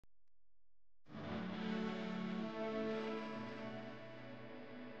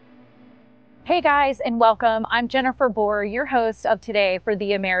Hey guys, and welcome. I'm Jennifer Bohr, your host of today for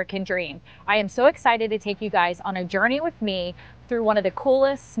The American Dream. I am so excited to take you guys on a journey with me through one of the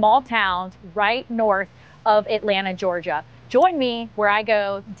coolest small towns right north of Atlanta, Georgia. Join me where I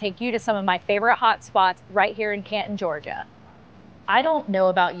go and take you to some of my favorite hot spots right here in Canton, Georgia. I don't know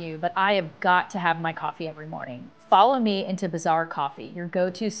about you, but I have got to have my coffee every morning. Follow me into Bazaar Coffee, your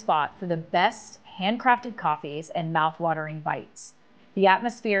go-to spot for the best handcrafted coffees and mouth-watering bites. The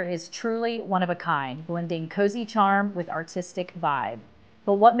atmosphere is truly one of a kind, blending cozy charm with artistic vibe.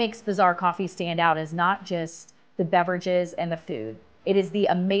 But what makes Bazaar Coffee stand out is not just the beverages and the food. It is the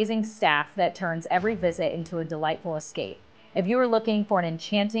amazing staff that turns every visit into a delightful escape. If you are looking for an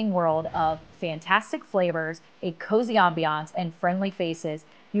enchanting world of fantastic flavors, a cozy ambiance, and friendly faces,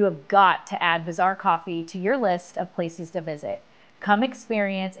 you have got to add Bazaar Coffee to your list of places to visit. Come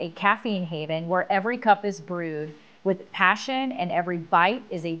experience a caffeine haven where every cup is brewed with passion and every bite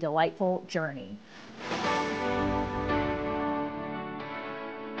is a delightful journey.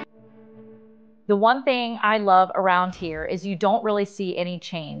 The one thing I love around here is you don't really see any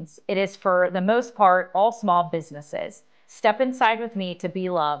chains. It is for the most part all small businesses. Step inside with me to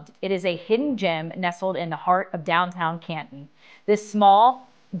B.loved. It is a hidden gem nestled in the heart of downtown Canton. This small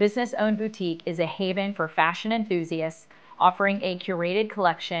business-owned boutique is a haven for fashion enthusiasts, offering a curated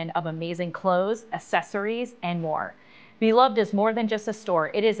collection of amazing clothes, accessories, and more. B.loved is more than just a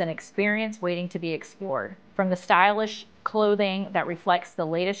store. It is an experience waiting to be explored. From the stylish clothing that reflects the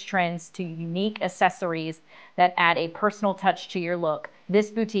latest trends to unique accessories that add a personal touch to your look,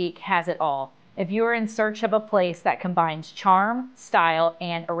 this boutique has it all. If you are in search of a place that combines charm, style,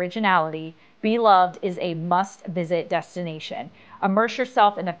 and originality, B.loved is a must-visit destination. Immerse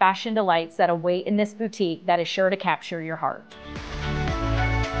yourself in the fashion delights that await in this boutique that is sure to capture your heart.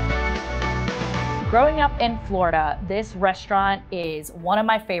 Growing up in Florida, this restaurant is one of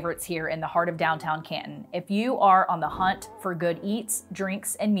my favorites here in the heart of downtown Canton. If you are on the hunt for good eats,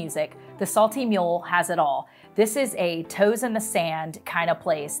 drinks, and music, the Salty Mule has it all. This is a toes in the sand kind of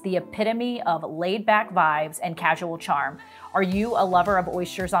place, the epitome of laid-back vibes and casual charm. Are you a lover of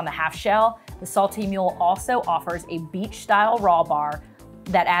oysters on the half shell? The Salty Mule also offers a beach-style raw bar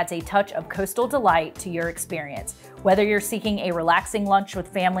that adds a touch of coastal delight to your experience. Whether you're seeking a relaxing lunch with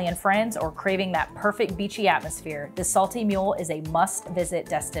family and friends or craving that perfect beachy atmosphere, the Salty Mule is a must-visit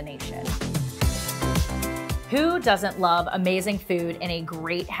destination. Who doesn't love amazing food and a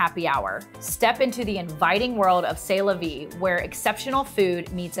great happy hour? Step into the inviting world of C'est La Vie, where exceptional food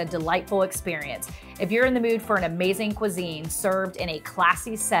meets a delightful experience. If you're in the mood for an amazing cuisine served in a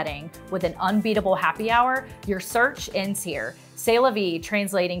classy setting with an unbeatable happy hour, your search ends here. C'est La Vie,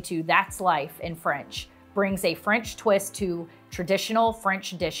 translating to That's Life in French, brings a French twist to traditional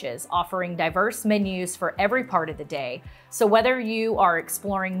French dishes, offering diverse menus for every part of the day. So whether you are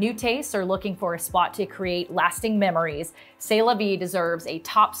exploring new tastes or looking for a spot to create lasting memories, C'est La Vie deserves a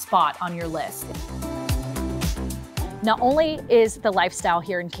top spot on your list. Not only is the lifestyle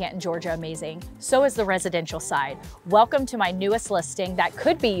here in Canton, Georgia amazing, so is the residential side. Welcome to my newest listing that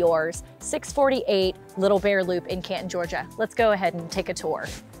could be yours, 648 Little Bear Loop in Canton, Georgia. Let's go ahead and take a tour.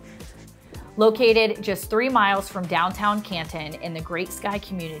 Located just 3 miles from downtown Canton in the Great Sky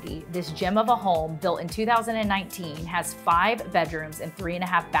community, this gem of a home built in 2019 has 5 bedrooms and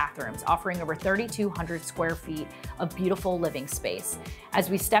 3.5 bathrooms, offering over 3,200 square feet of beautiful living space. As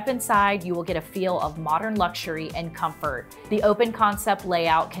we step inside, you will get a feel of modern luxury and comfort. The open concept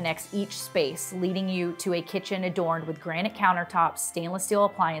layout connects each space, leading you to a kitchen adorned with granite countertops, stainless steel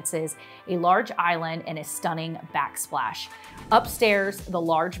appliances, a large island, and a stunning backsplash. Upstairs, the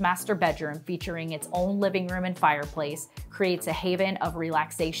large master bedroom featuring its own living room and fireplace creates a haven of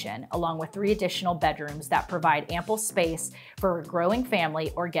relaxation, along with 3 additional bedrooms that provide ample space for a growing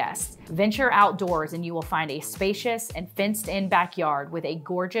family or guests. Venture outdoors and you will find a spacious and fenced-in backyard with a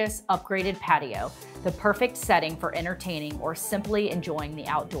gorgeous upgraded patio, the perfect setting for entertaining or simply enjoying the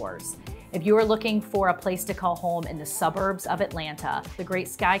outdoors. If you are looking for a place to call home in the suburbs of Atlanta, the Great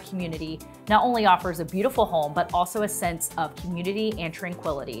Sky community not only offers a beautiful home, but also a sense of community and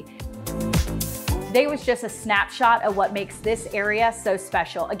tranquility. Today was just a snapshot of what makes this area so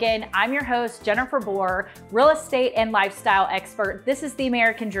special. Again, I'm your host, Jennifer Bohr, real estate and lifestyle expert. This is The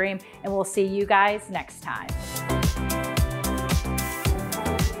American Dream, and we'll see you guys next time.